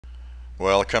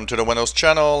Welcome to the Windows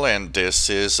channel, and this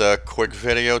is a quick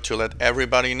video to let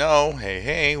everybody know,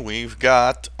 hey, we've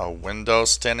got a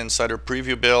Windows 10 Insider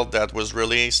Preview build that was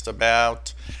released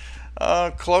about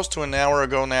close to an hour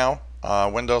ago now.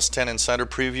 Windows 10 Insider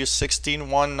Preview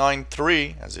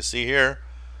 16193, as you see here.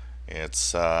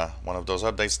 It's one of those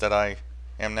updates that I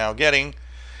am now getting.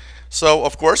 So,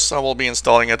 of course, I will be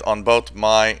installing it on both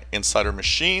my Insider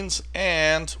machines,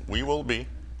 and we will be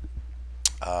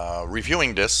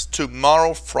reviewing this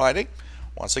tomorrow, Friday.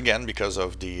 Once again, because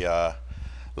of the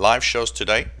live shows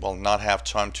today, we'll not have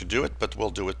time to do it, but we'll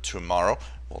do it tomorrow.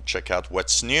 We'll check out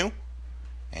what's new,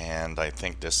 and I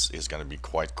think this is going to be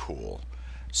quite cool.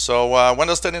 So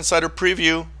Windows 10 Insider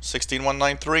Preview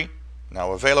 16193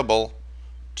 now available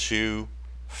to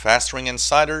Fast Ring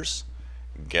Insiders.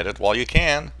 Get it while you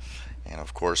can, and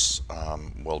of course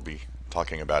we'll be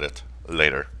talking about it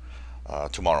later.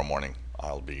 Tomorrow morning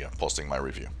I'll be posting my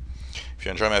review. If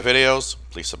you enjoy my videos,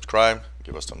 please subscribe,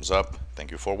 give us thumbs up.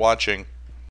 Thank you for watching.